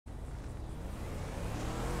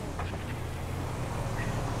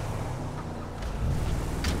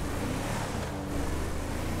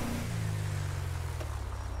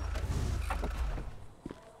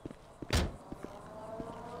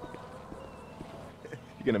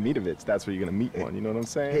you're gonna meet a bitch, that's where you're gonna meet one. You know what I'm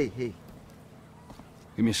saying? Hey.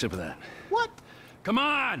 Give me a sip of that. What? Come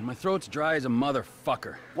on! My throat's dry as a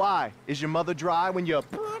motherfucker. Why? Is your mother dry when you're...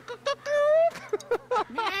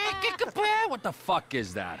 What the fuck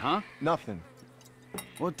is that, huh? Nothing.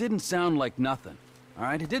 Well, it didn't sound like nothing, all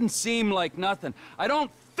right? It didn't seem like nothing. I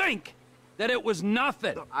don't think that it was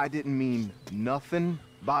nothing. I didn't mean nothing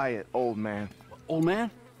by it, old man. Old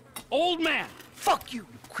man? Old man! Fuck you,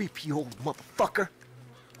 you creepy old motherfucker.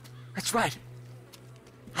 That's right.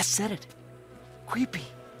 I said it. Creepy.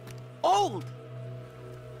 Old.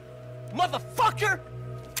 Motherfucker!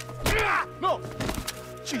 No!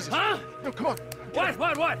 Jesus. Huh? No, come on.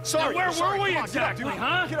 What? Sorry. Now, where sorry. were we Come on, exactly, get up, dude.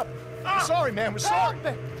 huh? Get up. Sorry, man. We're sorry.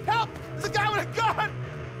 Help! There's a guy with a gun!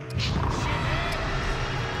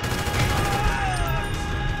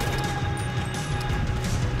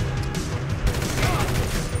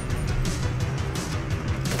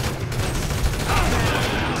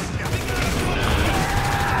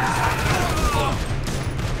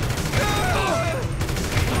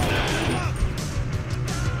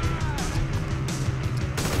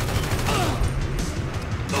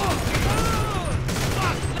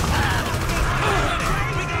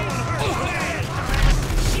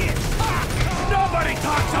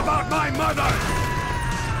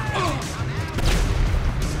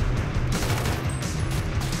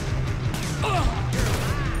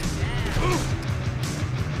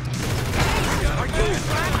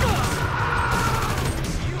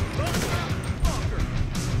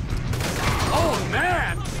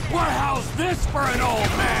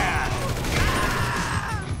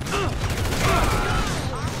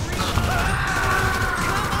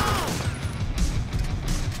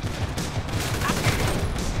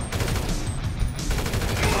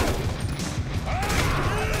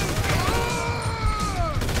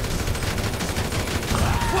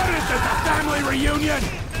 Reunion!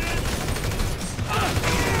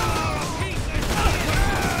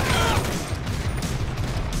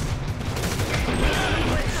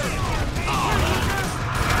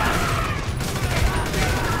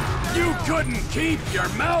 You couldn't keep your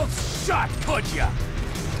mouth shut, could ya?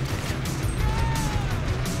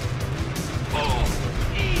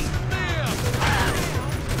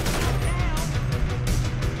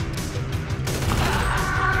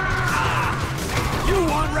 You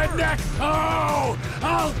want redneck? Oh,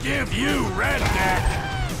 I'll give you redneck.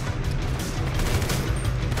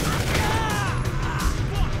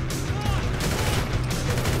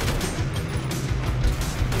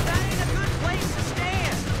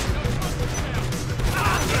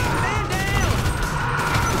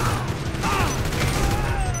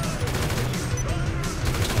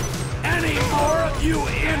 You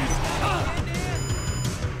in